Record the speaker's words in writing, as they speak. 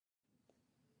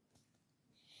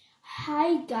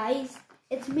Hi guys,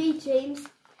 it's me James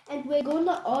and we're going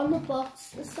to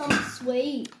unbox some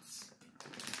sweets.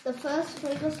 The first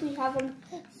flavors we have are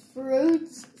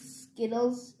fruits,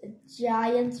 skittles,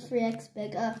 giants 3x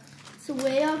bigger. So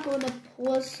we are going to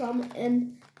pour some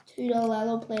into the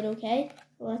little plate, okay?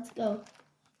 Let's go.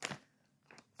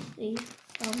 See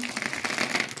some.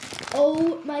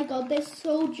 Oh my god, they're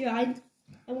so giant.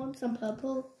 I want some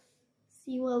purple.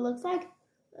 See what it looks like?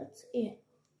 That's it.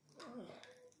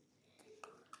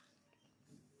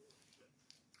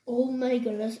 Oh my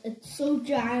goodness, it's so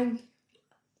giant.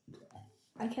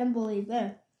 I can't believe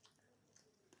it.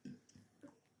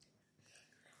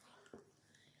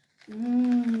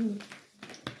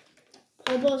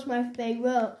 Purple is my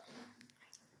favorite.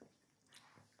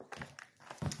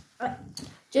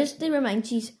 Just to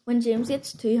remind you, when James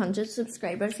gets 200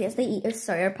 subscribers, he has to eat a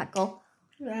sour pickle.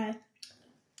 Right.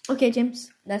 Okay,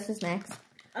 James, this is next.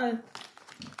 Okay.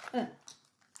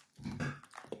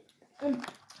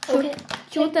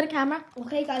 Show it to the camera.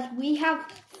 Okay, guys, we have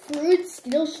fruit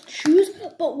skittles chews,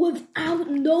 but without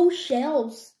no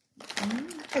shells.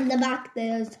 In the back,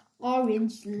 there's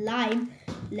orange, lime,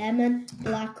 lemon,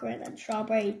 blackcurrant, and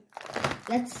strawberry.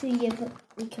 Let's see if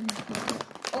we can.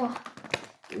 Oh,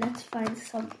 let's find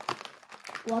some.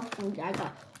 What food I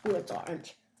got? Oh, it's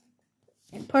orange.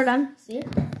 And pour it on. See?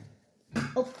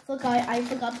 Oh, I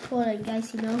forgot to pour it,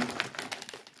 guys. You know.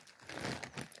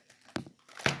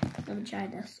 Let me try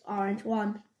this orange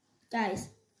one, guys.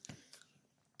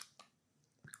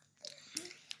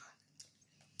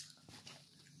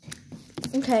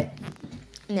 Okay,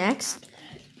 next.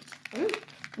 Which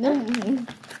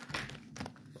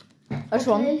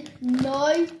one?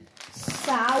 No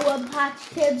Sour Patch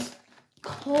Kids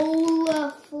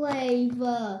cola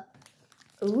flavor.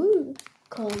 Ooh,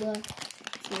 Cola,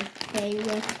 it's my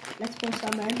favorite. Let's pour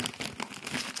some in.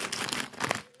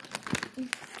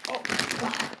 Oh,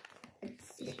 wow.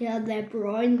 Yeah, they're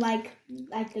brown like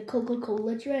the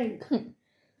Coca-Cola drink.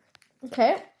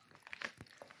 okay.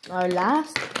 Our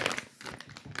last.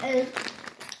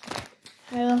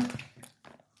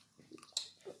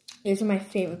 These are my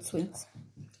favorite sweets.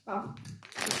 Oh.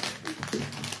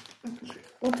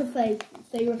 What's your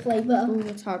favorite flavor? Oh,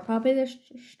 it's hard. Probably the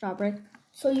strawberry.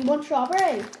 So you want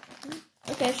strawberry?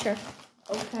 Okay, sure.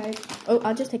 Okay. Oh,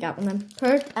 I'll just take that one then.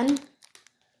 Pour it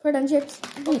in, chips.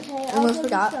 Okay, Almost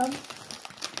forgot.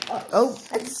 Oh,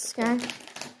 it's scary.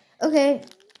 Okay.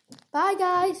 Bye,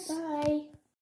 guys. Bye.